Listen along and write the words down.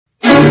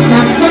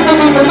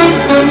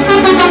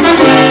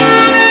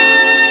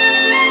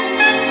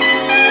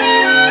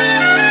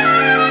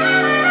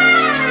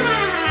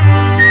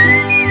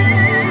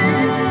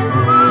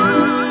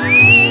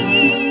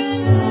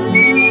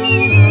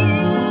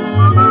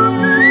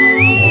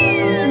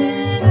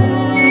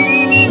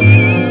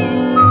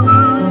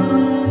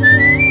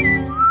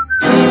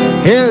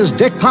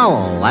Here's Dick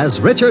Powell as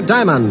Richard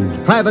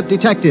Diamond, private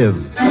detective.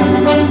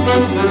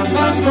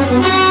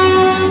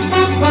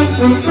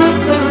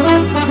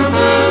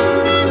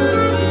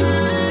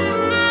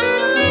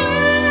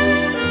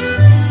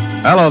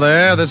 Hello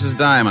there, this is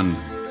Diamond.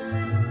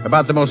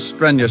 About the most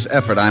strenuous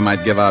effort I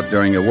might give out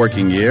during a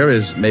working year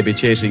is maybe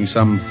chasing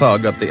some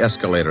thug up the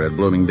escalator at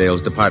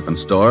Bloomingdale's department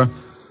store.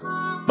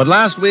 But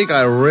last week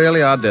I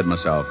really outdid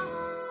myself.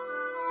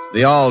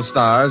 The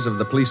all-stars of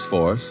the police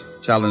force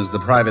challenged the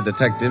private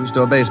detectives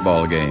to a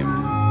baseball game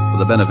for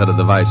the benefit of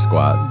the vice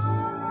squad.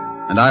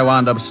 And I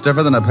wound up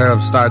stiffer than a pair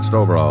of starched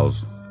overalls.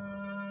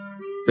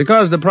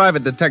 Because the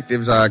private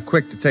detectives are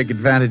quick to take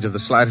advantage of the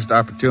slightest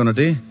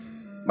opportunity,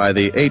 by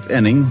the 8th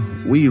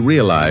inning, we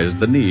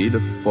realized the need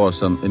for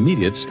some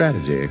immediate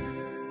strategy.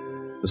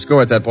 The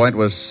score at that point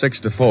was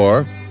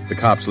 6-4, the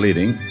cops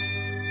leading.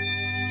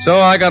 So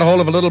I got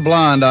hold of a little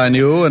blonde I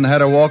knew and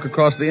had her walk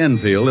across the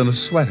infield in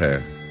a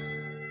sweater.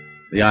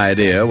 The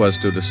idea was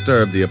to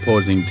disturb the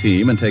opposing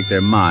team and take their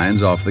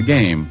minds off the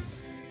game.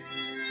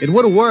 It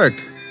would have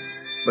worked,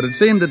 but it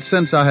seemed that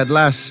since I had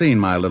last seen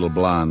my little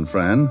blonde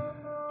friend,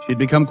 she'd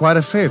become quite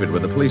a favorite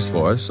with the police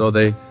force, so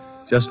they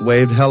just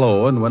waved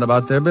hello and went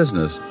about their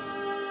business.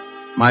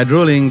 My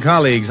drooling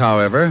colleagues,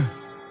 however,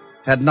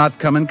 had not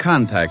come in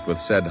contact with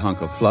said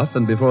hunk of fluff,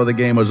 and before the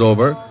game was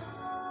over,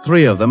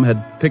 3 of them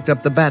had picked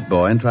up the bat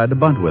boy and tried to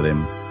bunt with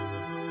him.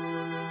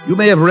 You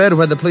may have read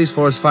where the police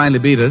force finally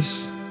beat us.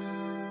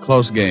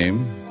 Close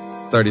game,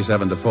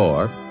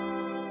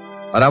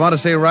 37-4. But I want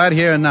to say right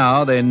here and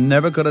now, they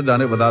never could have done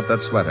it without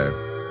that sweater.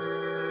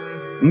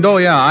 And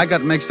I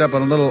got mixed up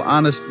in a little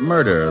honest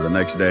murder the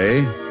next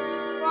day.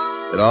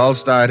 It all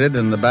started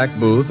in the back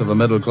booth of a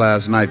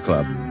middle-class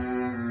nightclub.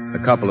 A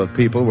couple of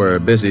people were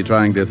busy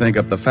trying to think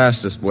up the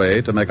fastest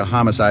way to make a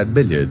homicide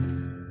billiard.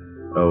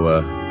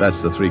 That's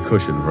the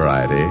 3-cushion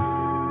variety.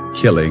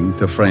 Killing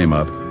to frame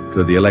up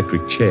to the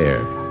electric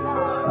chair.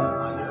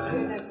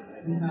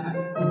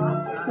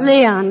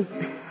 Leon,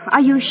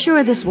 are you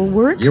sure this will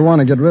work? You want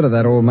to get rid of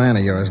that old man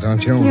of yours, don't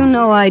you? You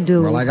know I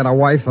do. Well, I got a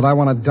wife that I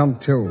want to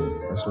dump, too.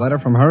 This letter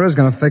from her is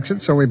going to fix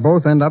it so we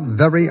both end up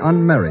very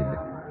unmarried.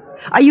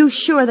 Are you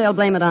sure they'll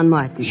blame it on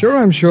Martin? Sure,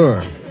 I'm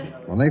sure.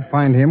 When they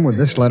find him with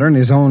this letter and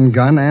his own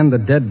gun and the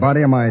dead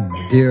body of my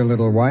dear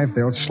little wife,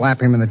 they'll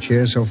slap him in the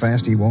chair so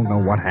fast he won't know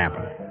what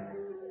happened.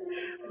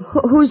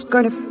 Who's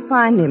going to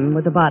find him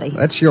with the body?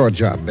 That's your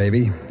job,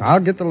 baby.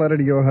 I'll get the letter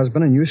to your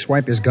husband and you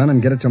swipe his gun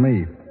and get it to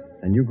me.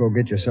 And you go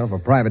get yourself a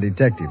private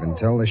detective and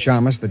tell the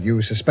shamus that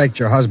you suspect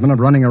your husband of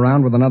running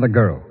around with another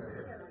girl.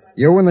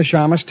 You and the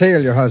shamus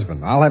tail your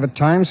husband. I'll have it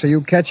timed so you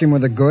catch him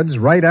with the goods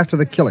right after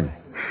the killing.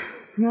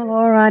 Well,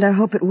 all right. I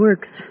hope it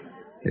works.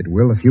 It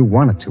will if you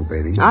want it to,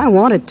 baby. I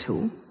want it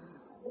to.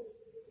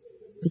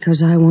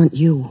 Because I want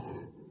you.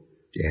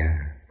 Yeah.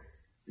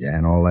 Yeah,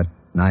 and all that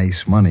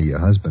nice money your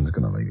husband's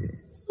going to leave you.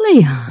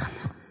 Leon.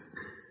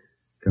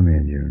 Come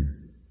here,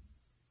 June.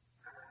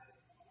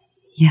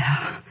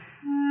 Yeah.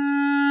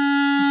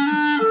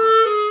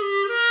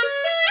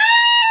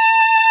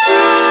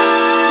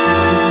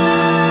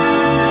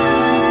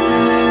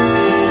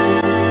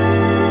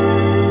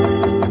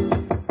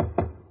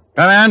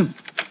 Come in.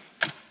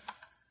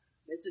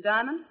 Mr.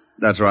 Diamond?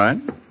 That's right.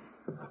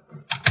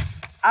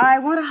 I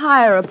want to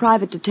hire a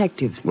private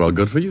detective. Well,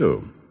 good for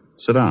you.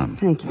 Sit down.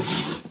 Thank you.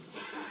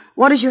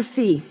 What is your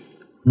fee?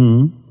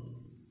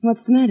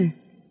 What's the matter?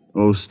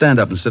 Oh, stand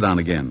up and sit down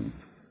again.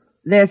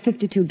 They're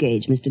 52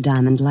 gauge, Mr.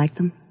 Diamond. Like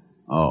them?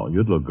 Oh,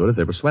 you'd look good if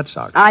they were sweat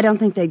socks. I don't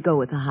think they'd go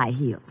with a high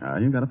heel.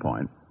 You've got a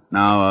point.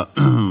 Now,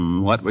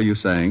 what were you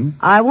saying?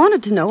 I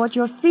wanted to know what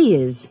your fee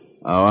is.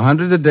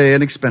 $100 a day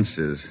in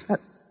expenses.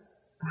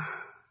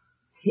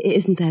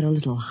 Isn't that a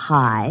little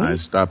high? I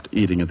stopped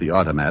eating at the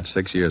automat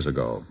 6 years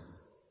ago.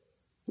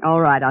 All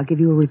right, I'll give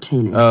you a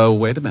retainer.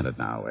 Wait a minute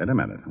now. Wait a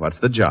minute. What's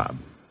the job?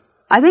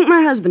 I think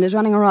my husband is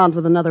running around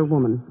with another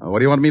woman. What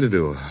do you want me to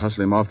do?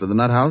 Hustle him off to the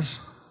nut house?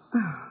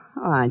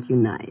 Oh, aren't you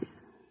nice?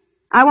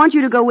 I want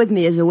you to go with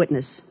me as a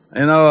witness.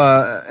 You know,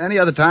 any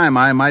other time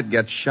I might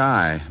get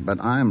shy, but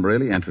I'm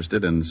really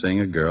interested in seeing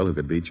a girl who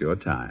could beat your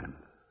time.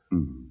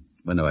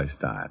 When do I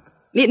start?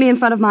 Meet me in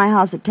front of my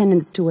house at 10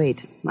 minutes to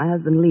 8. My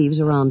husband leaves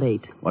around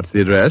 8. What's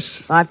the address?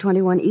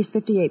 521 East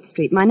 58th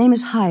Street. My name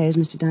is Hyers,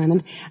 Mr.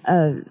 Diamond.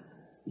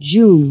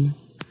 June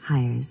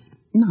Hyers.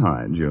 All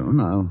right, June.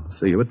 I'll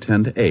see you at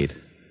 10 to 8.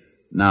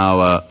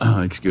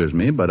 Now, excuse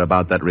me, but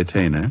about that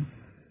retainer.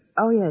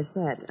 Oh, yes,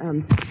 that.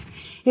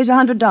 Here's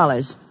 $100.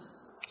 Is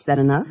that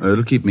enough?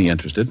 It'll keep me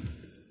interested.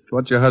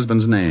 What's your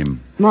husband's name?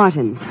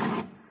 Martin.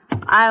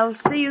 I'll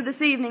see you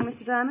this evening,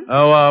 Mr. Diamond.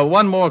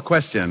 One more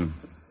question.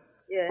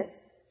 Yes?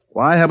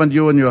 Why haven't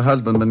you and your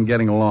husband been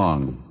getting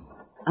along?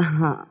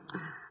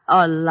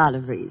 A lot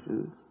of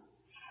reasons.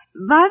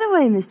 By the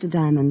way, Mr.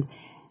 Diamond,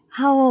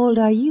 how old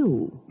are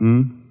you?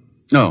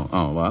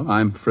 Oh, well,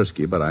 I'm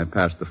frisky, but I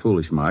passed the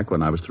foolish mark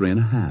when I was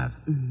 3.5.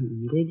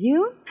 Did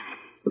you?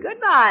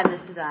 Goodbye,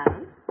 Mr.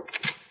 Diamond.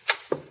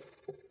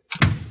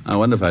 I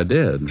wonder if I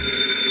did.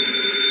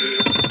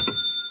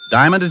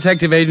 Diamond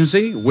Detective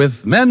Agency,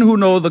 with men who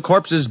know the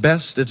corpses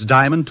best, it's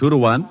Diamond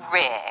 2-to-1.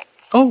 Rick.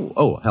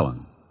 Oh,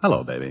 Helen.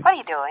 Hello, baby. What are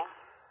you doing?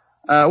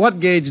 What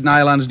gauge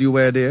nylons do you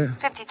wear, dear?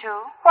 52.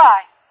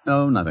 Why?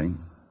 No, nothing.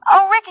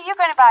 Oh, Ricky, you're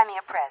going to buy me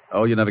a present.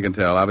 Oh, you never can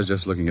tell. I was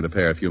just looking at a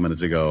pair a few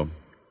minutes ago.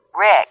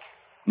 Rick,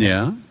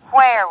 Yeah?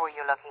 where were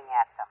you looking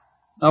at them?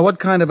 Now, what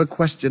kind of a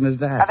question is A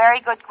that? very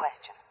good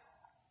question.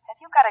 Have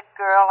you got a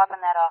girl up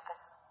in that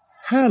office?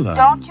 Helen.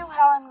 Don't you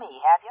Helen me,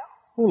 have you?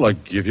 Well, I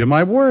give you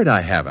my word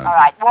I haven't. All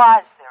right,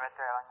 was there a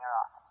girl in your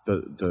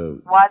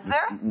office? Was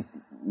there?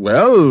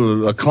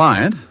 Well, a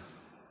client.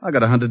 I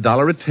got $100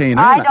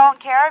 retainer. I don't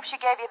care if she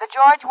gave you the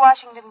George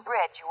Washington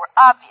Bridge. You were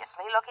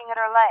obviously looking at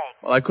her leg.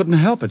 Well, I couldn't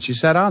help it. She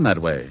sat on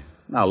that way.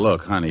 Now,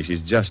 look, honey,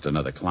 she's just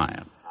another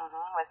client.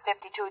 With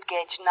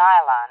 52-gauge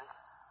nylons.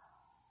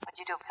 Would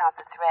you count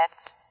the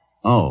threads?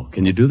 Oh,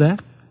 can you do that?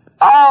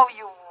 Oh,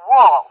 you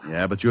wolf.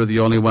 Yeah, but you're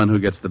the only one who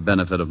gets the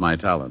benefit of my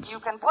talents. You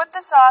can put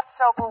the soft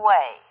soap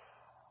away.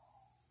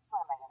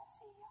 When am I going to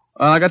see you?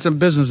 Well, I got some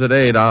business at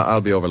 8. I'll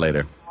be over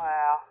later.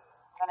 Well,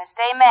 I'm going to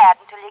stay mad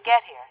until you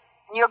get here.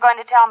 And you're going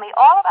to tell me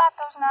all about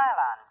those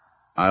nylons.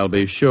 I'll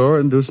be sure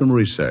and do some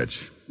research.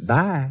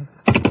 Bye.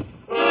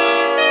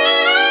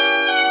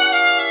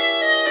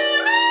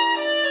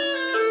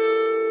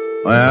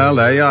 Well,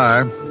 there you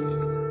are.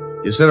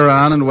 You sit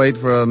around and wait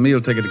for a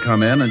meal ticket to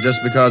come in, and just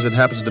because it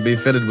happens to be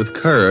fitted with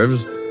curves,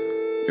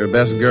 your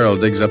best girl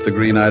digs up the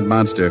green-eyed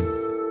monster.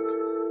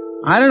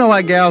 I don't know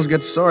why gals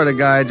get sore at a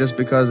guy just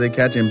because they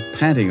catch him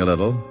panting a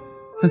little.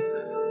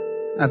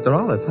 After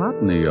all, it's hot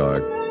in New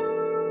York.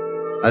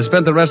 I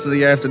spent the rest of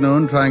the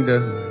afternoon trying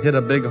to hit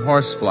a big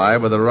horsefly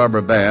with a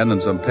rubber band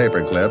and some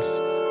paper clips,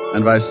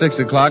 and by 6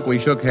 o'clock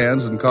we shook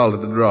hands and called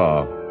it a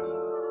draw.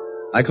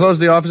 I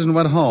closed the office and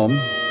went home.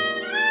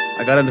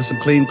 I got into some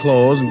clean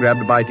clothes and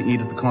grabbed a bite to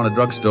eat at the corner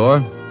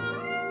drugstore.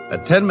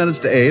 At 10 minutes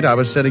to 8, I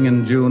was sitting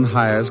in June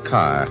Hyer's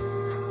car,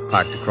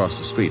 parked across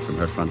the street from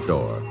her front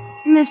door.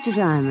 Mr.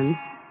 Diamond,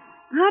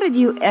 how did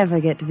you ever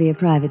get to be a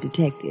private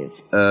detective?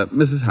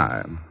 Mrs.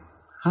 Hyer,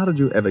 how did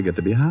you ever get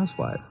to be a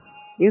housewife?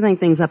 You think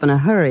things up in a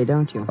hurry,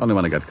 don't you? Only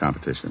when I got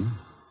competition.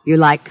 You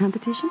like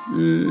competition?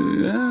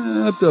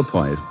 Yeah, up to a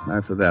point.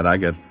 After that, I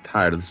get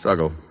tired of the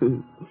struggle.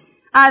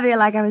 I feel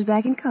like I was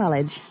back in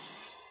college,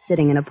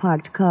 sitting in a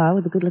parked car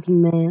with a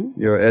good-looking man.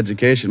 Your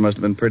education must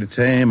have been pretty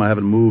tame. I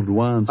haven't moved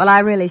once. Well, I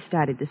really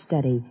started to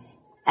study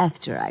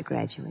after I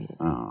graduated.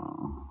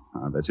 Oh,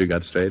 I bet you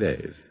got straight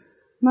A's.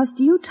 Must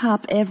you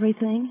top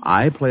everything?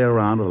 I play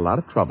around with a lot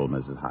of trouble,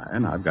 Mrs. Hyer,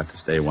 and I've got to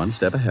stay one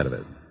step ahead of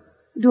it.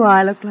 Do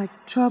I look like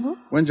trouble?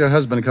 When's your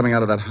husband coming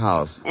out of that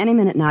house? Any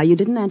minute now. You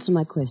didn't answer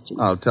my question.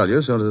 I'll tell you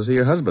as soon as I see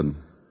your husband.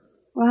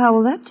 Well, how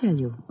will that tell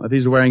you? If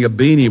he's wearing a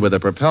beanie with a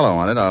propeller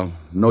on it, I'll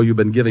know you've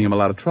been giving him a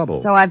lot of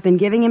trouble. So I've been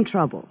giving him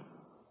trouble.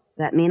 Does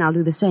that mean I'll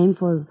do the same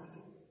for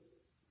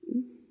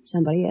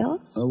somebody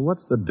else?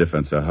 What's the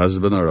difference, a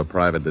husband or a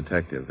private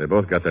detective? They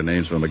both got their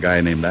names from a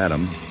guy named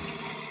Adam.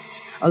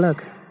 Oh, look.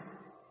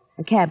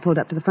 A cab pulled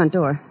up to the front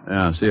door.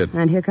 Yeah, I see it.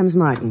 And here comes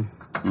Martin.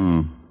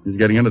 He's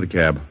getting into the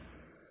cab.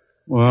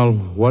 Well,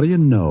 what do you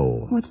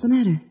know? What's the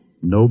matter?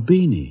 No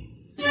beanie.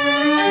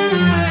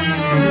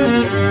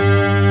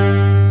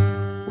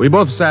 We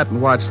both sat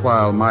and watched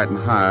while Martin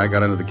Hyer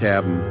got into the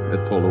cab and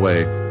it pulled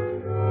away.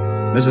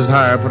 Mrs.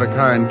 Hyer put her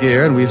car in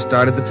gear and we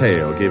started the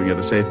tail, keeping it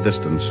a safe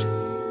distance.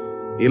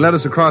 He led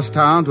us across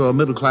town to a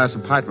middle-class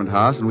apartment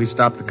house and we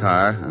stopped the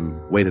car and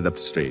waited up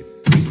the street.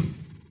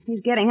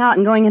 He's getting out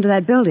and going into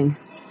that building.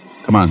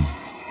 Come on.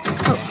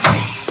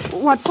 Oh,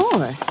 what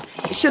for?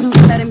 Shouldn't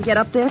we let him get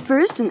up there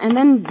first and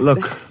then...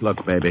 Look,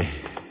 baby.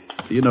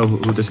 Do you know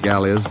who this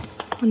gal is?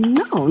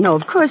 No,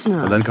 of course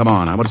not. Well, then come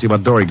on. I want to see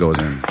what door he goes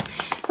in.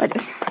 But,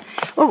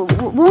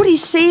 won't he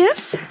see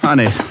us?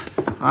 Honey,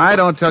 I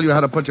don't tell you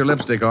how to put your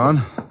lipstick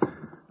on.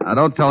 Now,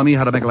 don't tell me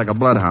how to make like a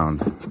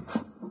bloodhound.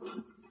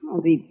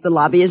 Oh, the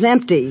lobby is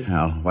empty.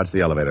 Now, watch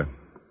the elevator.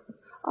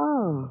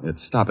 Oh.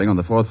 It's stopping on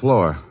the 4th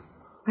floor.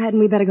 Hadn't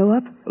we better go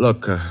up?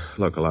 Look,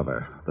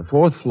 lover. The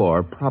 4th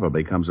floor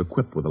probably comes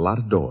equipped with a lot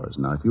of doors.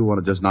 Now, if you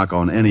want to just knock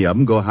on any of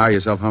them, go hire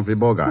yourself Humphrey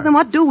Bogart. Well, then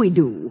what do we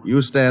do?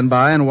 You stand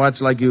by and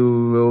watch like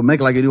you... make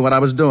like you knew what I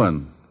was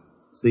doing.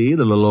 See,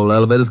 the little old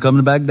elevator's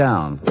coming back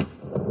down.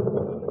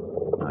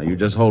 Now, you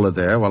just hold it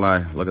there while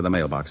I look at the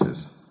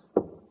mailboxes.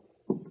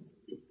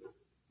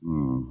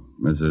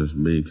 Mrs.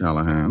 B.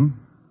 Callahan.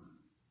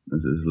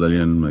 Mrs.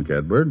 Lillian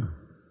McEdward.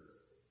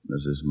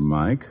 Mrs.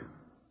 Mike.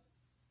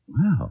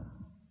 Well...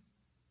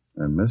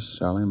 and Miss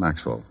Sally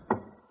Maxwell.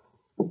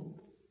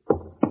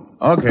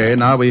 Okay,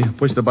 now we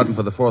push the button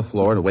for the 4th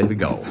floor and away we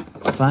go.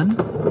 Fun?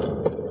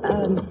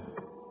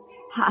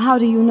 How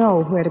do you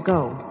know where to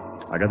go?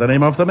 I got the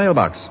name off the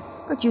mailbox.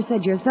 But you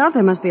said yourself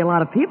there must be a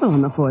lot of people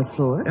on the 4th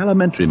floor.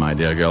 Elementary, my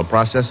dear girl.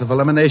 Process of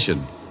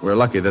elimination. We're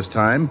lucky this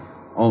time.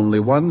 Only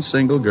one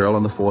single girl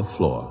on the 4th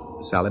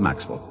floor. Sally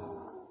Maxwell.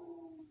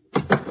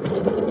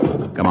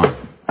 Come on.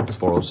 It's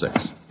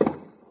 406.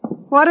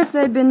 What if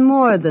there'd been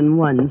more than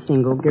one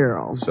single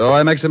girl? So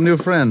I make some new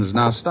friends.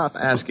 Now stop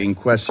asking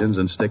questions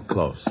and stick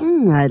close.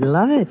 I'd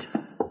love it.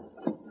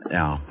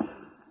 Now,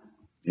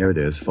 here it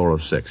is,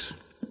 406.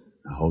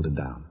 Now hold it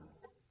down.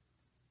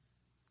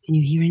 Can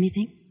you hear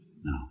anything?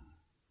 No.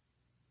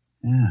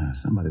 Yeah,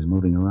 somebody's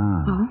moving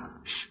around.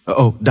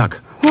 Oh, duck.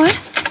 What?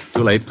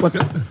 Too late. What?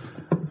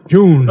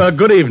 June.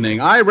 Good evening.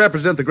 I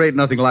represent the Great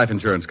Nothing Life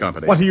Insurance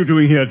Company. What are you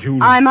doing here,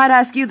 June? I might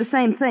ask you the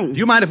same thing. Do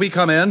you mind if we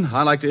come in?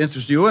 I'd like to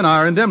interest you in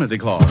our indemnity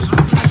clause.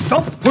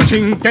 Stop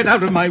pushing. Get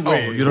out of my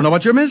way. Oh, you don't know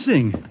what you're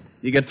missing.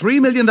 You get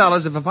 $3 million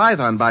if a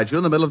python bites you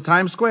in the middle of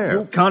Times Square.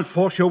 You can't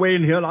force your way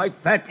in here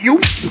like that. You...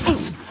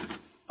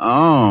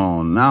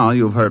 Oh, now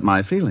you've hurt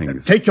my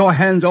feelings. Take your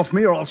hands off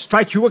me or I'll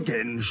strike you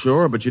again.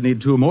 Sure, but you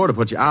need 2 more to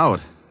put you out.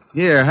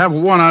 Here, have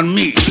one on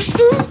me.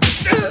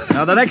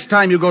 Now, the next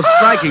time you go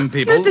striking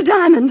people... Mr.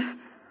 Diamond,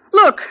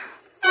 look.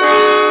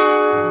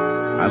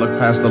 I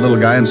looked past the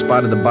little guy and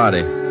spotted the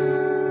body.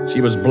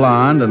 She was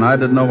blonde, and I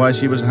didn't know why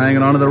she was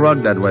hanging onto the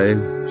rug that way.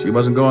 She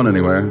wasn't going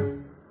anywhere.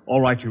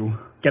 All right, you.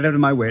 Get out of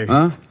my way.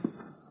 Huh?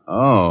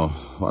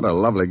 Oh, what a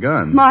lovely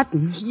gun.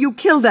 Martin, you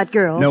killed that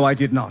girl. No, I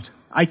did not.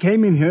 I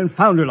came in here and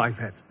found her like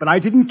that, but I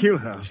didn't kill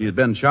her. She's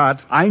been shot.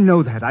 I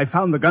know that. I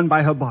found the gun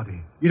by her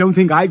body. You don't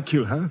think I'd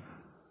kill her?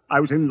 I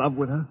was in love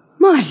with her.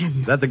 Martin.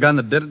 Is that the gun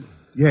that did it?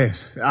 Yes.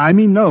 I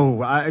mean,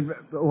 no.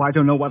 I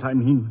don't know what I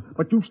mean.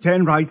 But you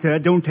stand right there.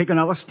 Don't take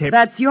another step.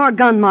 That's your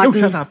gun, Martin.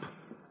 You shut up.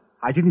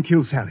 I didn't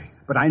kill Sally,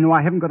 but I know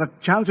I haven't got a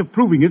chance of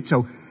proving it, so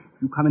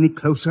if you come any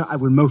closer, I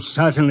will most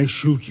certainly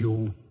shoot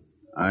you.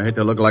 I hate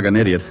to look like an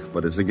idiot,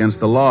 but it's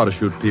against the law to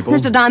shoot people.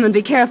 Mr. Diamond,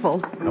 be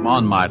careful. Come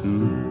on,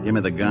 Martin. Give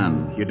me the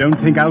gun. You don't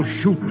think I'll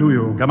shoot, do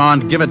you? Come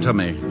on, give it to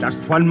me. Just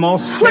one more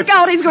step. Look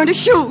out, he's going to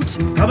shoot.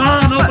 Come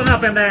on, open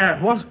up in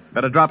there. What?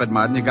 Better drop it,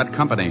 Martin. You got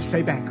company.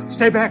 Stay back.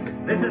 Stay back.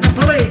 This is the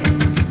police.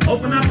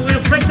 Open up or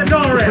we'll break the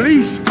door in.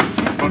 Police.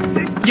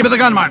 Give me the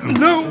gun, Martin.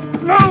 No.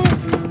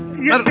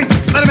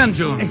 Let him in,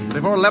 June.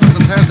 Before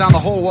Levinson tears down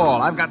the whole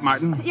wall. I've got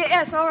Martin.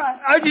 Yes, all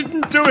right. I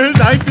didn't do it.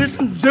 I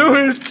didn't do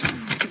it.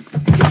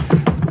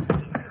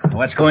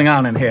 What's going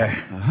on in here?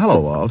 Hello,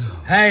 Walt.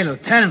 Hey,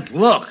 Lieutenant,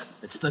 look.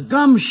 It's the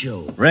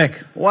gumshoe. Rick,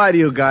 why do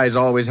you guys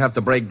always have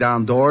to break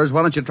down doors?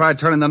 Why don't you try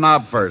turning the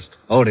knob first?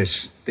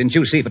 Otis, didn't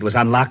you see if it was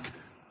unlocked?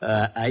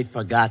 I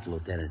forgot,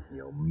 Lieutenant.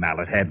 You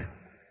mallet head.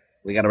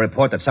 We got a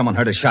report that someone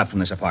heard a shot from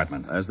this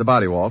apartment. There's the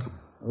body, Walt.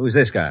 Who's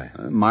this guy?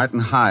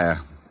 Martin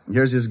Hyer.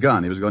 Here's his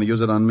gun. He was going to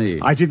use it on me.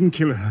 I didn't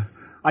kill her.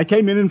 I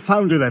came in and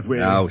found her that way.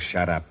 Oh,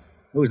 shut up.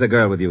 Who's the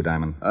girl with you,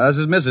 Diamond? This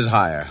is Mrs.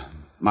 Hyer.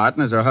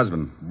 Martin is her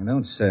husband. I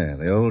don't say.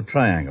 The old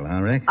triangle,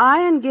 huh, Rick?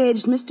 I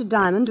engaged Mr.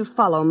 Diamond to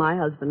follow my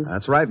husband.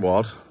 That's right,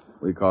 Walt.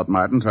 We caught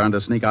Martin trying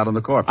to sneak out on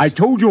the corpse. I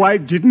told you I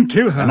didn't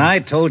kill her. And I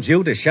told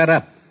you to shut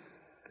up.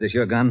 Is this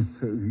your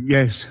gun?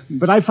 Yes,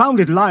 but I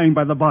found it lying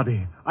by the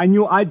body. I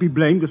knew I'd be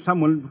blamed if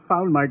someone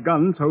found my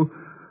gun, so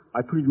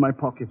I put it in my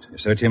pocket. You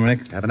search him,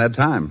 Rick? Haven't had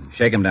time.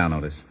 Shake him down,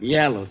 Otis.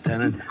 Yeah,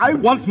 Lieutenant. I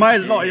want my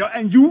lawyer,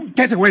 and you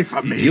get away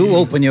from me. You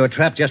open your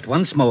trap just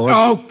once more.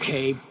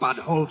 Okay, but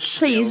hold still.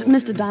 Please,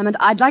 Mr. Diamond,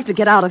 I'd like to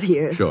get out of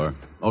here. Sure.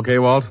 Okay,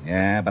 Walt?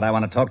 Yeah, but I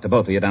want to talk to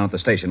both of you down at the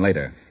station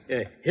later.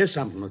 Here's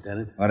something,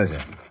 Lieutenant. What is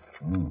it?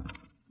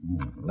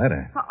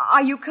 Letter.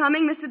 Are you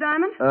coming, Mr.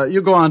 Diamond?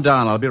 You go on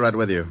down. I'll be right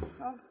with you.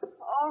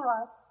 All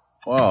right.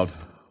 Walt,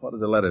 what does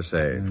the letter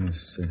say? It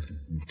says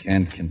we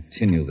can't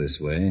continue this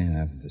way.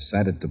 I've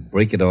decided to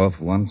break it off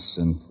once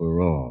and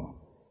for all.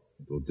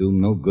 It will do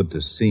no good to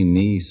see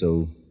me,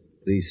 so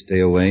please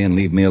stay away and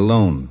leave me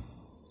alone.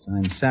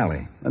 Signed,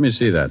 Sally. Let me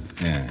see that.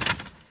 Yeah.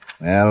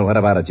 Well, what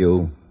about it,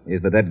 you?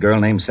 Is the dead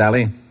girl named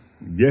Sally?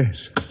 Yes.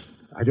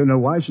 I don't know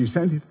why she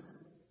sent it.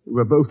 We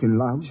were both in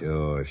love.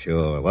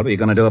 Sure. What were you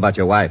going to do about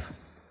your wife?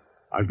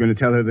 I was going to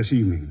tell her this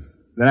evening.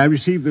 Then I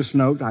received this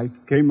note. I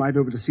came right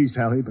over to see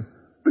Sally, but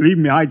believe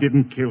me, I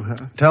didn't kill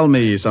her. Tell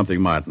me something,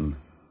 Martin.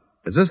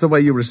 Is this the way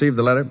you received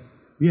the letter?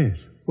 Yes.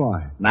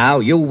 Why?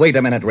 Now, you wait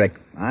a minute, Rick.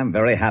 I'm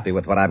very happy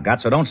with what I've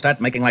got, so don't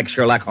start making like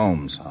Sherlock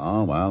Holmes.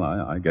 Oh, well,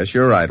 I guess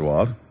you're right,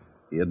 Walt.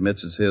 He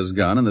admits it's his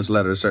gun, and this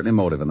letter is certainly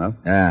motive enough.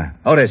 Yeah.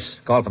 Otis,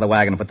 call for the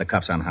wagon and put the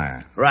cuffs on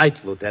Hyer. Right,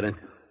 Lieutenant.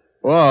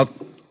 Walt,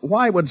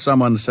 why would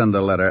someone send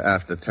a letter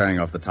after tearing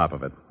off the top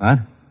of it? What?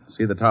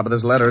 See, the top of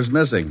this letter is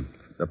missing.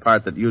 The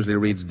part that usually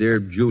reads, Dear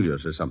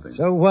Julius or something.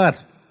 So what?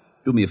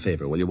 Do me a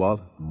favor, will you,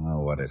 Walt?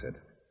 Oh, what is it?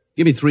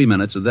 Give me 3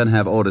 minutes and then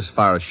have Otis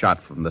fire a shot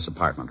from this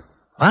apartment.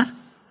 What?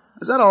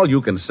 Is that all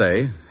you can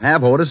say?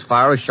 Have Otis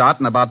fire a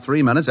shot in about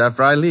 3 minutes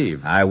after I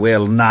leave. I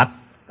will not.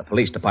 The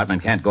police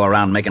department can't go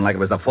around making like it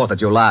was the 4th of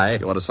July.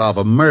 You want to solve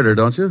a murder,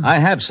 don't you? I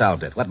have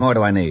solved it. What more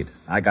do I need?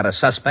 I got a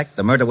suspect,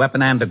 the murder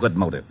weapon, and a good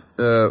motive.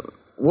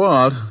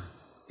 Walt,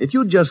 if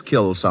you just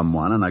killed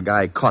someone and a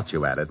guy caught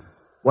you at it,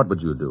 what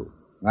would you do?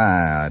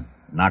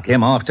 Knock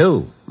him off,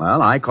 too.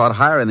 Well, I caught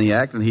Hyer in the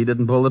act, and he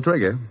didn't pull the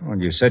trigger. Well,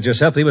 you said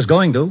yourself he was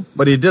going to.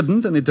 But he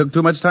didn't, and he took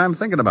too much time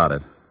thinking about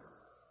it.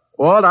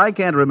 Walt, I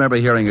can't remember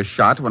hearing a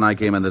shot when I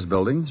came in this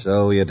building.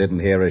 So you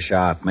didn't hear a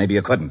shot. Maybe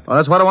you couldn't. Well,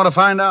 that's what I want to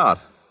find out.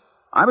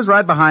 I was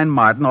right behind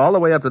Martin all the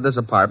way up to this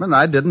apartment, and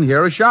I didn't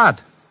hear a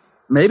shot.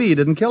 Maybe he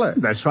didn't kill her.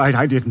 That's right,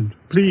 I didn't.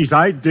 Please,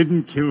 I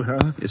didn't kill her.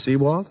 You see,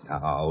 Walt?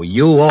 Oh,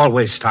 you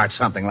always start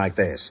something like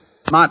this.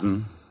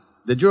 Martin,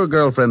 did your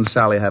girlfriend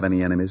Sally have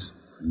any enemies?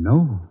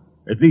 No.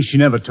 At least she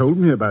never told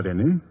me about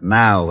any.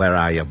 Now, where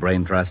are you,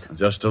 Brain Trust?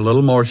 Just a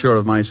little more sure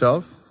of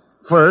myself.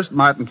 First,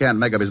 Martin can't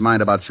make up his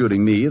mind about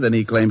shooting me. Then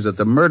he claims that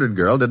the murdered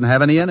girl didn't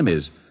have any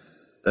enemies.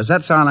 Does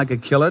that sound like a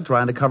killer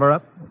trying to cover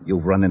up?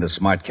 You've run into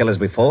smart killers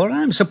before.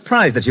 I'm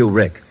surprised at you,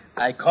 Rick.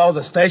 I called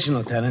the station,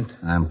 Lieutenant.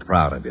 I'm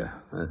proud of you.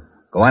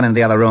 Go on in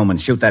the other room and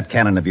shoot that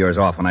cannon of yours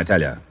off when I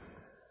tell you.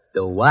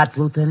 The what,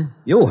 Lieutenant?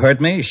 You heard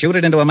me. Shoot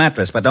it into a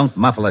mattress, but don't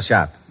muffle a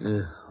shot.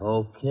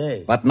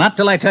 Okay. But not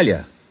till I tell you.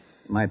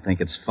 You might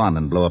think it's fun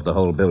and blow up the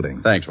whole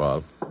building. Thanks,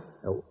 Walt.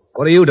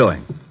 What are you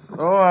doing?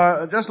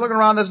 Oh, just looking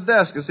around this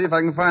desk to see if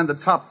I can find the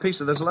top piece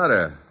of this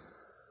letter.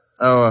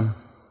 Oh,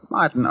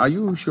 Martin, are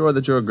you sure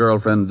that your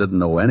girlfriend didn't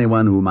know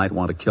anyone who might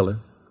want to kill her?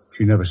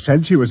 She never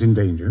said she was in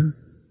danger.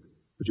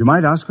 But you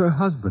might ask her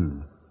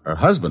husband. Her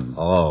husband?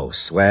 Oh,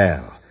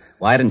 swell.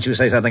 Why didn't you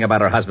say something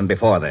about her husband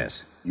before this?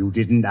 You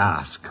didn't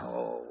ask.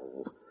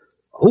 Oh.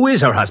 Who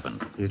is her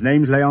husband? His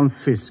name's Leon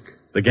Fisk.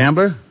 The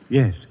gambler?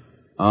 Yes.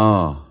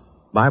 Oh.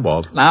 Bye,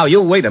 Walt. Now,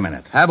 you wait a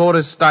minute. Have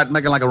Otis start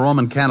making like a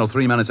Roman candle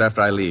 3 minutes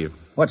after I leave.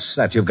 What's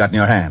that you've got in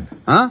your hand?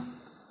 Huh?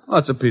 Well,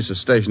 it's a piece of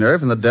stationery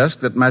from the desk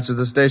that matches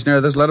the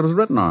stationery this letter was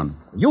written on.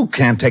 You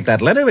can't take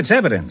that letter. It's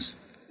evidence.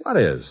 What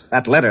is?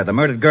 That letter the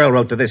murdered girl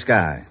wrote to this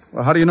guy.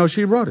 Well, how do you know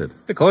she wrote it?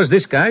 Because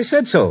this guy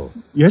said so.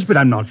 Yes, but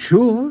I'm not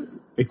sure.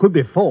 It could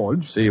be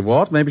forged. See,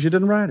 Walt, maybe she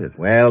didn't write it.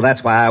 Well,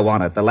 that's why I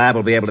want it. The lab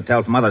will be able to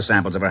tell from other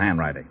samples of her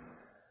handwriting.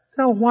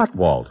 Tell what,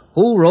 Walt?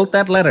 Who wrote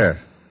that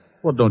letter?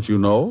 Well, don't you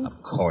know?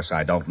 Of course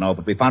I don't know,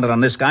 but we found it on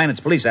this guy and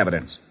it's police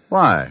evidence.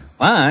 Why?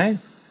 Why?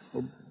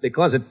 Well,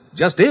 because it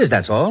just is,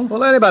 that's all.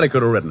 Well, anybody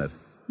could have written it.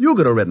 You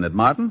could have written it,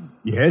 Martin.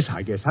 Yes,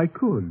 I guess I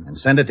could. And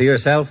send it to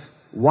yourself?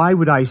 Why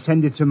would I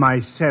send it to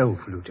myself,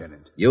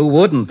 Lieutenant? You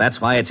wouldn't. That's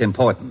why it's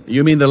important.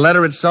 You mean the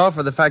letter itself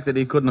or the fact that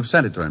he couldn't have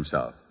sent it to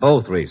himself?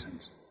 Both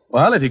reasons.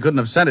 Well, if he couldn't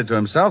have sent it to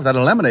himself, that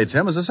eliminates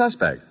him as a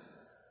suspect.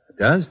 It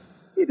does?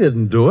 He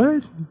didn't do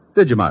it.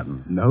 Did you,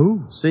 Martin?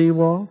 No. See,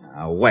 Walt?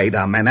 Now, wait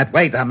a minute.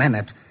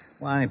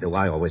 Why do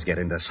I always get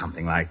into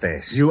something like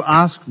this? You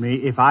asked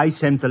me if I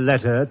sent the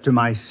letter to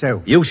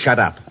myself. You shut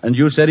up. And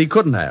you said he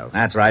couldn't have.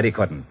 That's right, he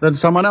couldn't. Then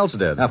someone else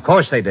did. Of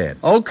course they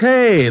did.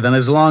 Okay, then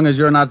as long as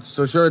you're not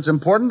so sure it's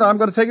important, I'm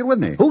going to take it with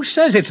me. Who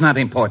says it's not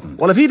important?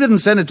 Well, if he didn't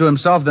send it to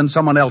himself, then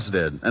someone else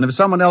did. And if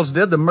someone else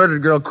did, the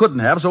murdered girl couldn't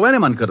have, so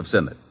anyone could have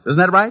sent it. Isn't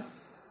that right?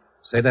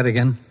 Say that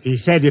again? He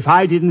said if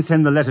I didn't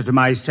send the letter to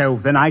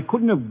myself, then I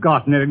couldn't have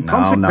gotten it.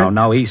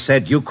 No. He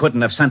said you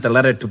couldn't have sent the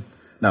letter to...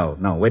 No,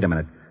 wait a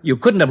minute. You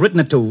couldn't have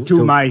written it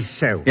to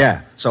myself.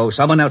 Yeah, so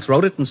someone else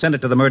wrote it and sent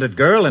it to the murdered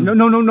girl and...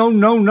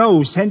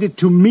 No. Send it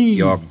to me.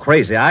 You're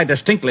crazy. I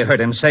distinctly heard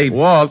him say...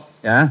 Walt.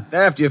 Yeah?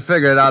 After you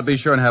figure it out, be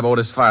sure and have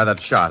Otis fire that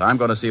shot. I'm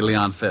going to see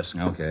Leon Fisk.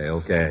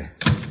 Okay.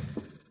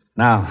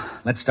 Now,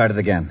 let's start it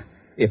again.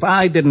 If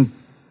I didn't...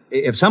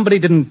 If somebody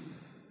didn't...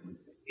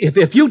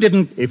 If you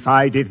didn't... If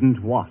I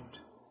didn't what?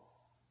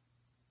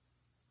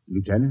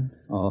 Lieutenant?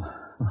 Oh.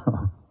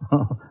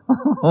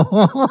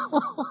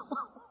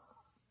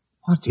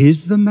 What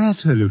is the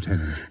matter,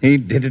 Lieutenant? He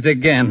did it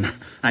again.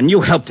 And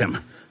you helped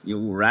him.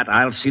 You rat,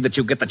 I'll see that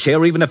you get the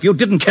chair even if you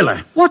didn't kill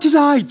her. What did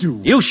I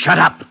do? You shut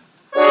up.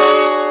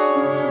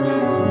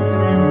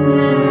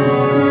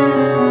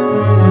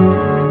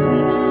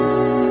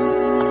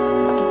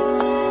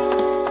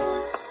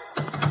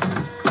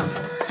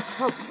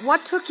 Well,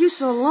 what took you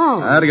so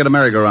long? I had to get a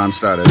merry-go-round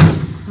started.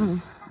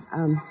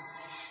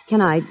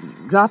 Can I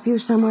drop you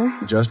somewhere?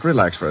 Just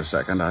relax for a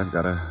second. I've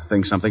got to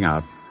think something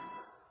out.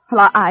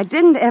 Well, I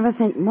didn't ever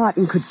think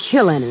Martin could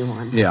kill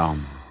anyone. Yeah.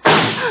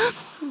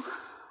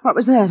 What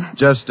was that?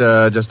 Just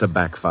a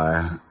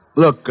backfire.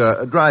 Look,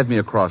 drive me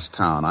across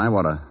town. I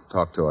want to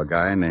talk to a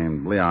guy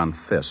named Leon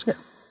Fisk.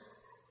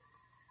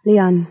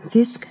 Leon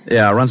Fisk?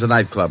 Yeah, runs a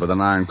nightclub with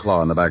an iron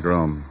claw in the back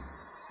room.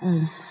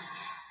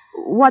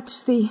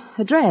 What's the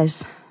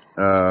address?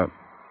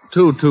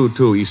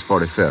 222 East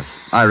 45th.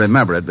 I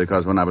remember it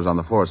because when I was on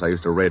the force, I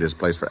used to raid his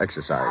place for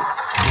exercise.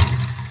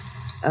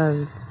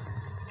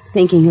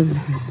 Thinking of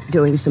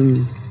doing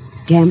some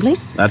gambling?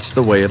 That's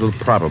the way it'll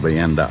probably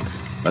end up.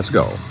 Let's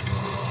go.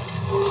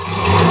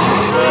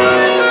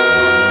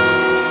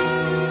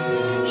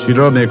 She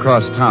drove me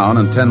across town,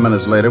 and 10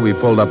 minutes later, we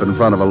pulled up in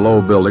front of a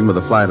low building with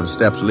a flight of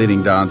steps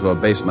leading down to a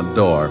basement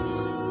door.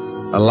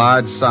 A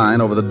large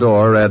sign over the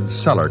door read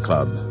Cellar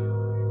Club.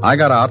 I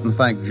got out and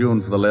thanked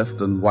June for the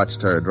lift and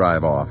watched her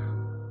drive off.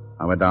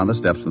 I went down the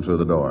steps and through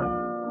the door.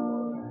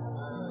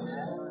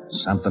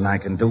 Something I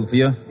can do for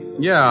you?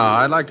 Yeah,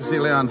 I'd like to see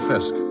Leon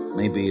Fisk.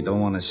 Maybe you don't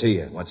want to see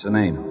it. What's the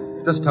name?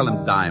 Just tell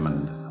him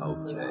Diamond.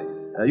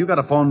 Okay. You got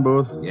a phone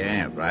booth?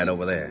 Yeah, right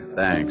over there.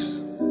 Thanks.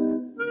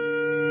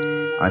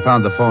 I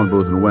found the phone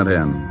booth and went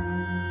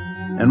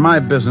in. In my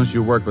business,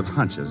 you work with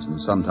hunches, and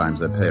sometimes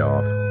they pay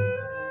off.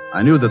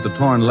 I knew that the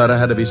torn letter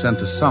had to be sent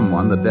to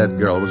someone the dead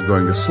girl was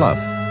going to slough.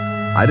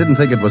 I didn't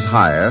think it was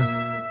Hyer,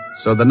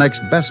 so the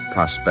next best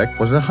prospect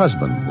was her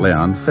husband,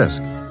 Leon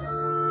Fisk.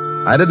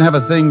 I didn't have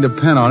a thing to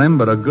pin on him,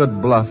 but a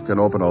good bluff can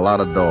open a lot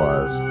of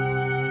doors.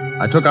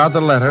 I took out the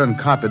letter and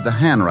copied the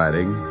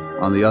handwriting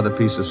on the other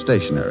piece of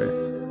stationery.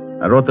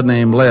 I wrote the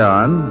name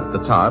Leon at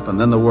the top, and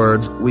then the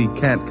words, "We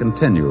can't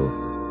continue,"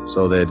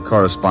 so they'd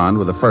correspond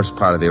with the first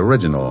part of the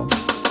original.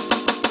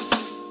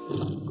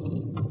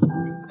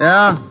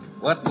 Yeah?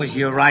 What was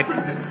you writing?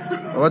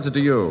 What's it to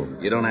you?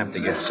 You don't have to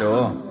get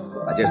sore.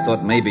 I just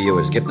thought maybe you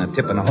was getting a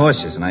tip on the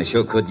horses, and I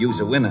sure could use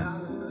a winner.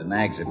 The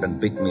nags have been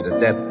beating me to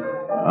death.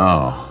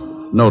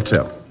 Oh, no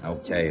tip.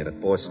 Okay, the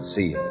boss will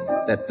see you.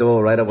 That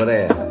door right over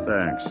there.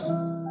 Thanks.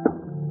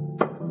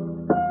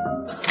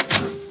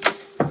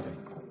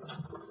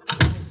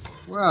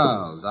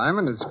 Well,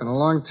 Diamond, it's been a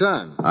long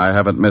time. I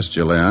haven't missed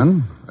you,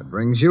 Leon. What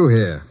brings you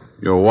here?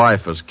 Your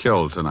wife was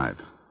killed tonight.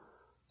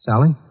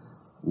 Sally?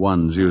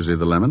 One's usually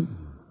the limit.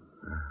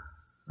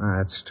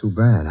 That's too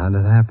bad. How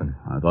did it happen?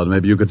 I thought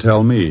maybe you could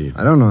tell me.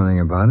 I don't know anything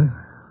about it.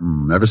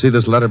 Ever see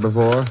this letter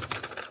before?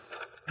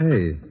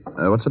 Hey.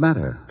 What's the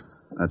matter?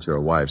 That's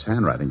your wife's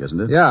handwriting, isn't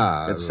it?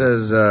 Yeah. It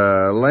says,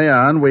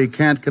 Leon, we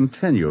can't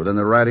continue. Then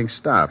the writing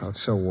stopped. Oh,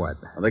 so what?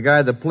 Well, the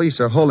guy the police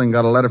are holding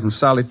got a letter from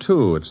Sally,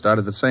 too. It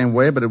started the same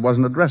way, but it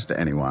wasn't addressed to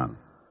anyone.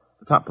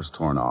 The top was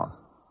torn off.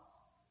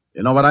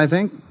 You know what I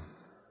think?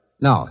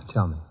 No,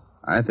 tell me.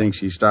 I think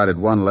she started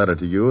one letter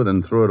to you,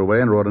 then threw it away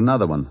and wrote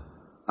another one.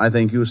 I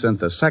think you sent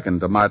the second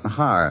to Martin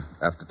Hyer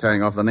after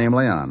tearing off the name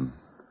Leon.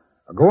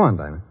 Go on,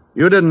 Diamond.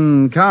 You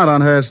didn't count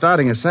on her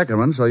starting a second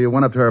one, so you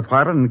went up to her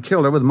apartment and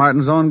killed her with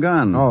Martin's own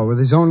gun. Oh, with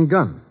his own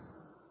gun.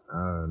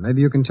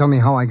 Maybe you can tell me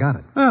how I got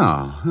it. Oh,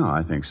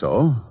 I think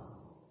so.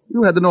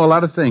 You had to know a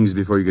lot of things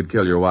before you could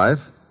kill your wife.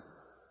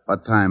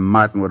 What time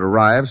Martin would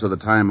arrive so the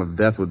time of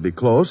death would be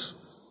close.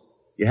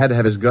 You had to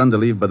have his gun to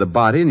leave by the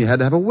body, and you had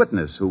to have a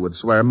witness who would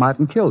swear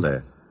Martin killed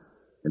her.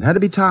 It had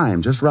to be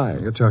timed just right.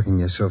 You're talking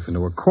yourself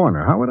into a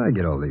corner. How would I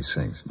get all these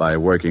things? By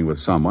working with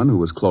someone who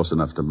was close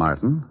enough to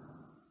Martin.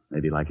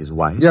 Maybe like his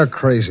wife. You're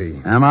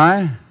crazy. Am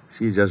I?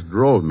 She just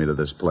drove me to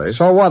this place.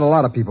 So what? A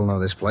lot of people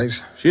know this place.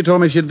 She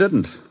told me she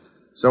didn't.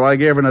 So I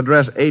gave her an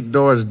address 8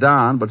 doors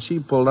down, but she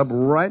pulled up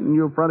right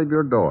in front of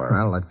your door.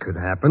 Well, that could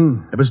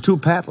happen. It was too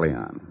pat,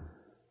 Leon.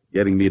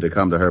 Getting me to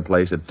come to her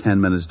place at 10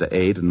 minutes to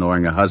 8 and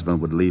knowing her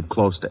husband would leave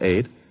close to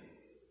 8.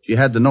 She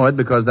had to know it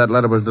because that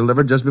letter was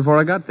delivered just before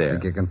I got there.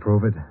 Think you can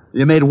prove it?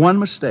 You made one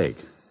mistake.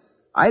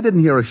 I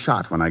didn't hear a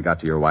shot when I got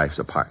to your wife's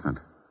apartment.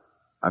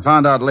 I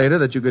found out later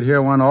that you could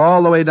hear one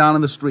all the way down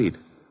in the street.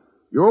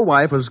 Your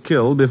wife was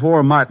killed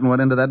before Martin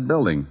went into that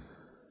building.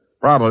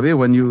 Probably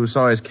when you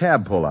saw his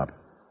cab pull up.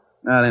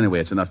 Well,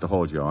 anyway, it's enough to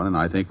hold you on, and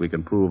I think we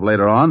can prove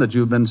later on that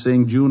you've been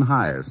seeing June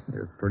Hyer.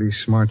 You're a pretty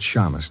smart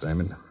shamus,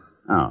 Diamond.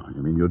 Oh,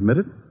 you mean you admit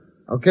it?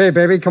 Okay,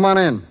 baby, come on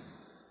in.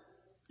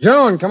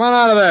 June, come on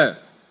out of there.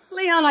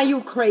 Leon, are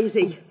you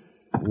crazy?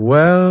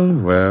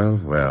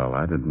 Well.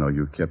 I didn't know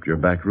you kept your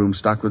back room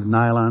stocked with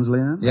nylons,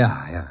 Leon.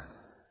 Yeah.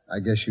 I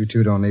guess you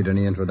two don't need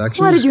any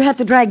introductions. Why did you have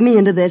to drag me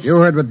into this? You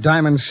heard what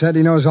Diamond said.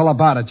 He knows all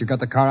about it. You got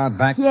the car out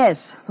back? Yes,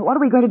 but what are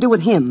we going to do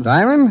with him?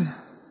 Diamond?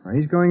 Well,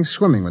 he's going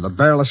swimming with a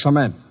barrel of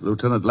cement.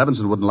 Lieutenant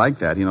Levinson wouldn't like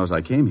that. He knows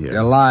I came here.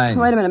 You're lying.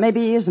 Wait a minute,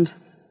 maybe he isn't.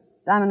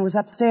 Diamond was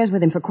upstairs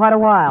with him for quite a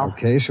while.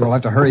 Okay, so we'll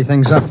have to hurry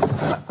things up.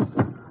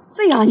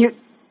 Leon,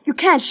 you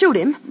can't shoot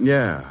him.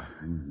 Yeah.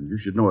 You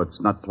should know it's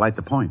not polite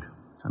to point.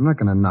 I'm not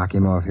going to knock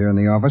him off here in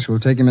the office. We'll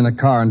take him in the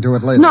car and do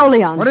it later. No,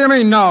 Leon. What do you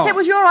mean, no? It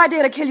was your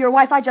idea to kill your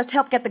wife. I just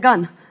helped get the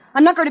gun.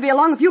 I'm not going to be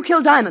along if you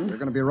kill Diamond. You're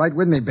going to be right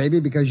with me, baby,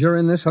 because you're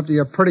in this up to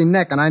your pretty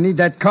neck, and I need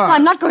that car.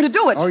 I'm not going to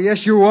do it. Oh,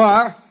 yes, you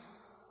are.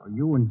 Oh,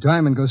 you and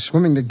Diamond go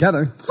swimming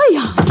together.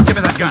 Leon! Give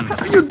me that gun.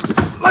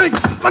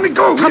 Let me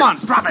go. Come on,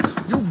 drop it.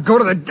 You go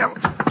to the devil.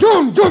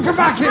 June, come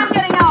back here. I'm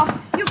getting out.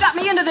 You got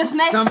me into this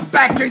mess. Come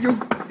back here, you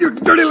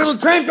dirty little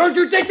tramp. Don't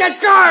you take that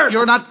car.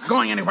 You're not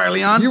going anywhere,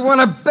 Leon. You want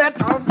to bet?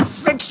 I'll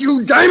fix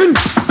you, Diamond.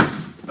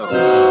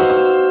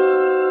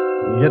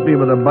 He hit me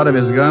with the butt of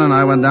his gun, and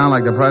I went down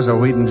like the price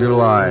of wheat in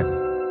July.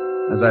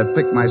 As I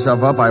picked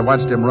myself up, I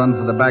watched him run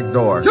for the back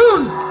door.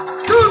 June,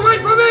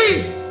 wait for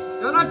me.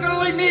 You're not going to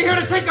leave me here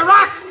to take a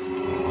rock.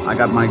 I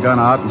got my gun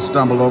out and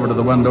stumbled over to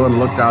the window and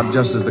looked out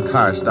just as the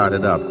car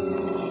started up.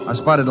 I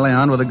spotted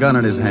Leon with a gun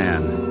in his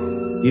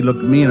hand. He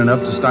looked mean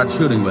enough to start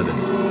shooting with it.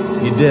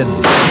 He did. He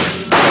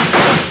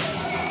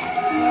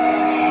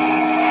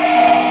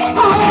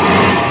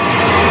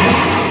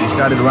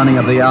started running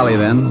up the alley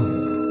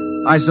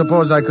then. I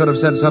suppose I could have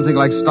said something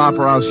like, "Stop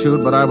or I'll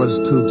shoot," but I was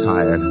too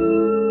tired.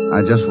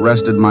 I just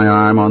rested my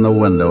arm on the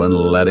window and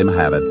let him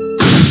have it.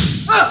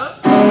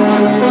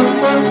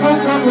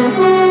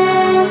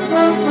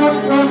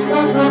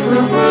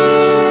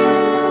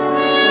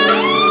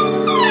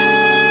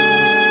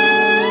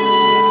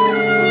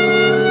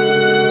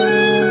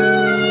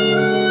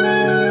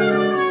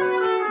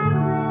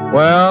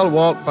 Well,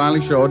 Walt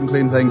finally showed and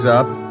cleaned things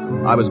up.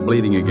 I was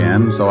bleeding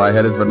again, so I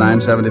headed for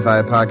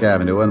 975 Park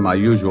Avenue and my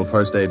usual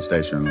first aid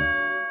station.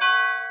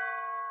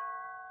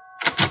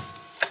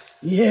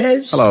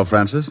 Yes? Hello,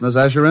 Francis. Miss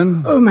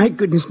Asherin? Oh, my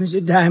goodness,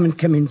 Mr. Diamond.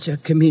 Come in, sir.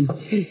 Come in.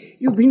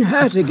 You've been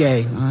hurt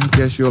again. I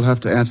guess you'll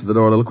have to answer the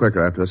door a little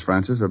quicker after this,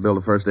 Francis, or build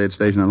a first aid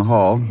station in the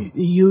hall.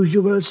 The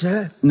usual,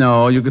 sir?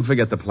 No, you can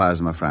forget the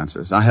plasma,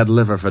 Francis. I had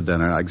liver for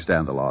dinner. I can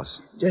stand the loss.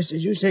 Just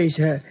as you say,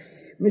 sir.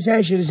 Miss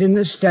Asher is in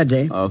the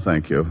study. Oh,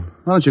 thank you.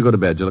 Why don't you go to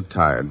bed? You look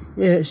tired.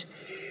 Yes.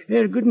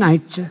 Well, good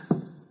night, sir.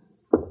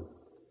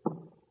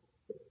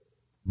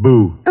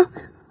 Boo.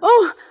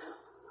 Oh,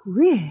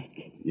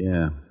 Rick.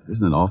 Yeah.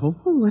 Isn't it awful?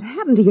 Oh, what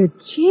happened to your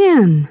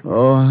chin?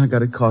 Oh, I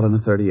got it caught in a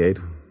 38.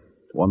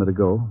 Want me to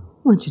go?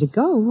 Want you to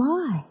go?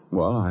 Why?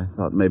 Well, I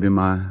thought maybe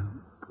my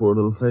poor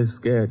little face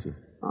scared you.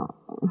 Oh,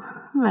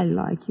 I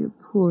like your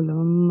poor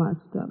little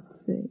mussed-up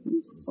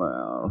face.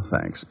 Well,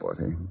 thanks,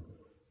 Sporty.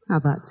 How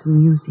about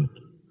some music?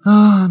 Oh,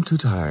 I'm too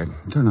tired.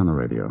 Turn on the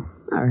radio.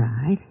 All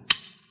right.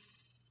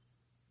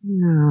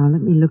 Now,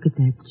 let me look at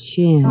that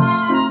chin.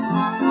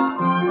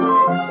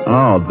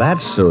 Oh,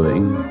 that's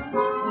soothing.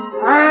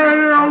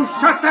 Hey,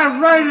 shut that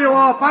radio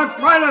off. I'm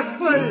trying to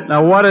sleep.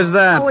 Now, what is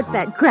that? Oh, it's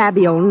that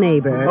crabby old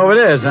neighbor. Oh, it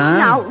is, huh?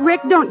 Now,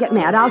 Rick, don't get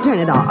mad. I'll turn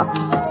it off.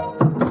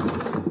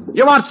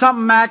 You want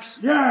something, Max?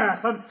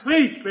 Yeah, some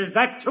sleep. Is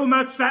that too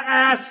much to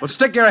ask? Well,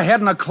 stick your head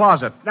in a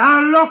closet.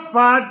 Now look,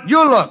 Bud.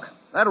 You look.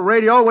 That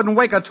radio wouldn't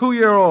wake a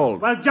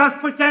 2-year-old. Well, just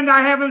pretend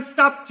I haven't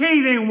stopped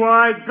teething,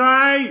 wise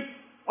guy.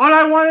 All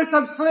I want is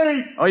some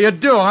sleep. Oh, you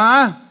do,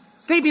 huh?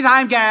 Sleepy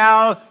time,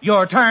 gal.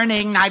 You're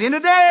turning night into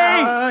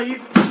day.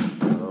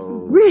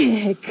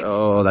 Rick.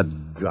 Oh, that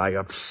guy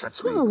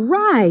upsets me. All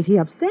right, he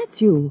upsets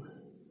you.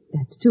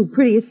 That's too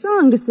pretty a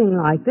song to sing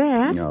like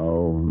that.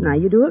 No. Now,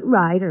 you do it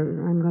right,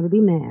 or I'm going to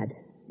be mad.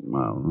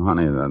 Well,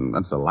 honey, then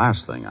that's the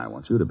last thing I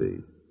want you to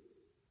be.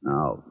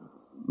 Now,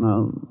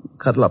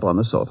 cuddle up on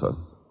the sofa.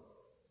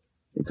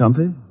 You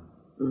comfy?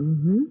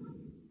 Mm-hmm.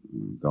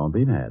 Don't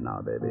be mad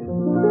now, baby.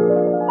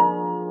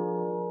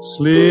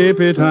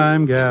 Sleepy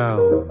time, gal.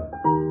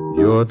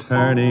 You're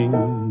turning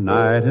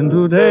night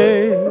into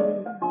day.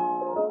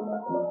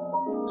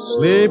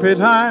 Sleepy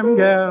time,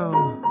 gal.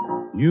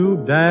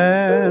 You've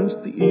danced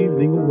the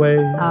evening away.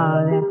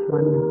 Oh, that's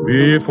wonderful.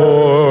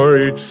 Before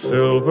each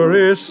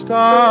silvery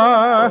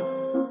star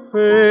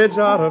fades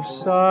out of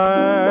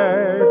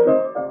sight.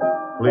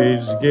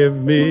 Please give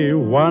me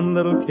one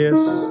little kiss,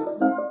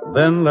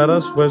 then let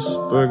us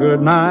whisper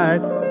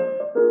goodnight.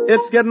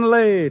 It's getting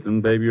late,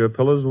 and baby, your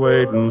pillow's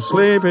waiting.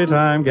 Sleepy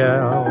time,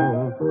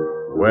 gal,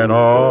 when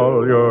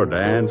all your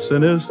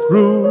dancing is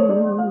through.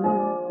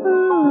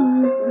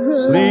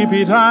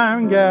 Sleepy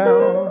time,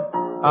 gal,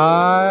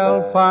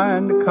 I'll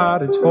find a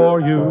cottage for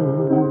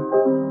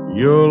you.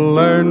 You'll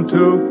learn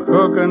to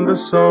cook and to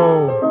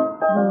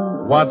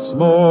sew. What's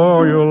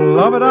more, you'll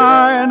love it,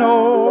 I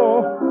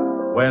know.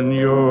 When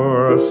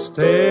you're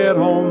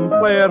stay-at-home,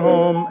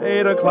 play-at-home,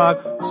 8 o'clock,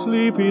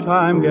 sleepy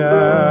time,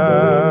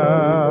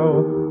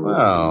 gal.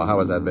 Well, how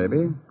was that,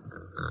 baby?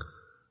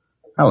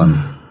 Helen.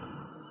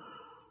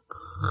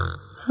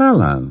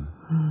 Helen.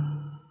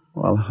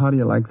 Well, how do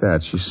you like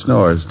that? She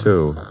snores,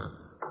 too.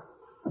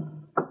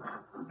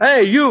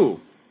 Hey, you!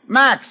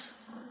 Max!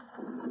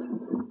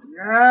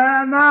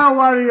 Yeah, now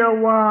what do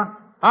you want?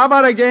 How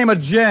about a game of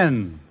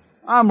gin?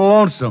 I'm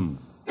lonesome.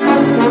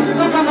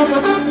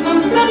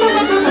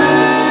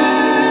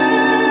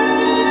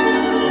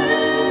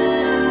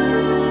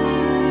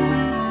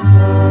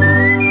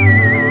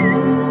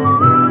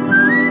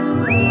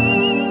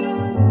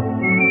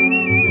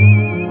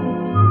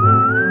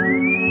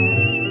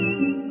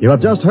 You have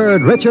just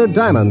heard Richard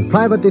Diamond,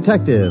 Private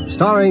Detective,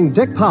 starring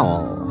Dick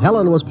Powell.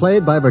 Helen was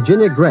played by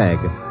Virginia Gregg,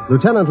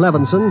 Lieutenant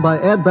Levinson by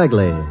Ed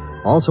Begley.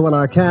 Also in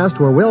our cast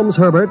were Wilms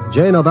Herbert,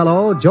 Jay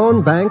Novello,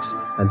 Joan Banks,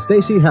 and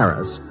Stacey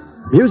Harris.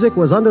 Music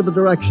was under the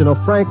direction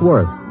of Frank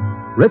Worth.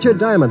 Richard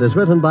Diamond is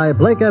written by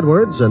Blake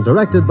Edwards and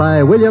directed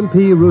by William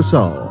P.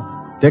 Rousseau.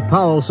 Dick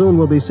Powell soon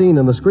will be seen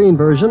in the screen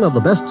version of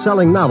the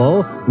best-selling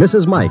novel,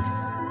 Mrs. Mike.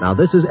 Now,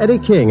 this is Eddie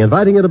King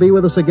inviting you to be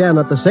with us again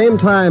at the same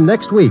time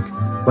next week,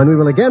 when we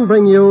will again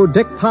bring you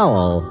Dick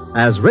Powell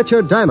as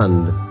Richard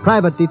Diamond,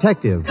 Private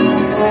Detective.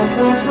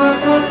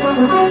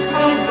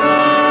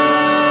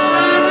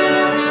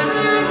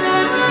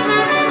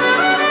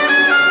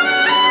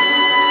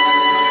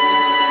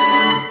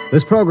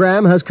 This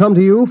program has come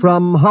to you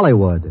from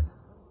Hollywood.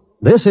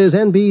 This is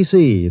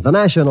NBC, the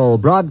national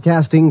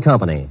broadcasting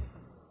company.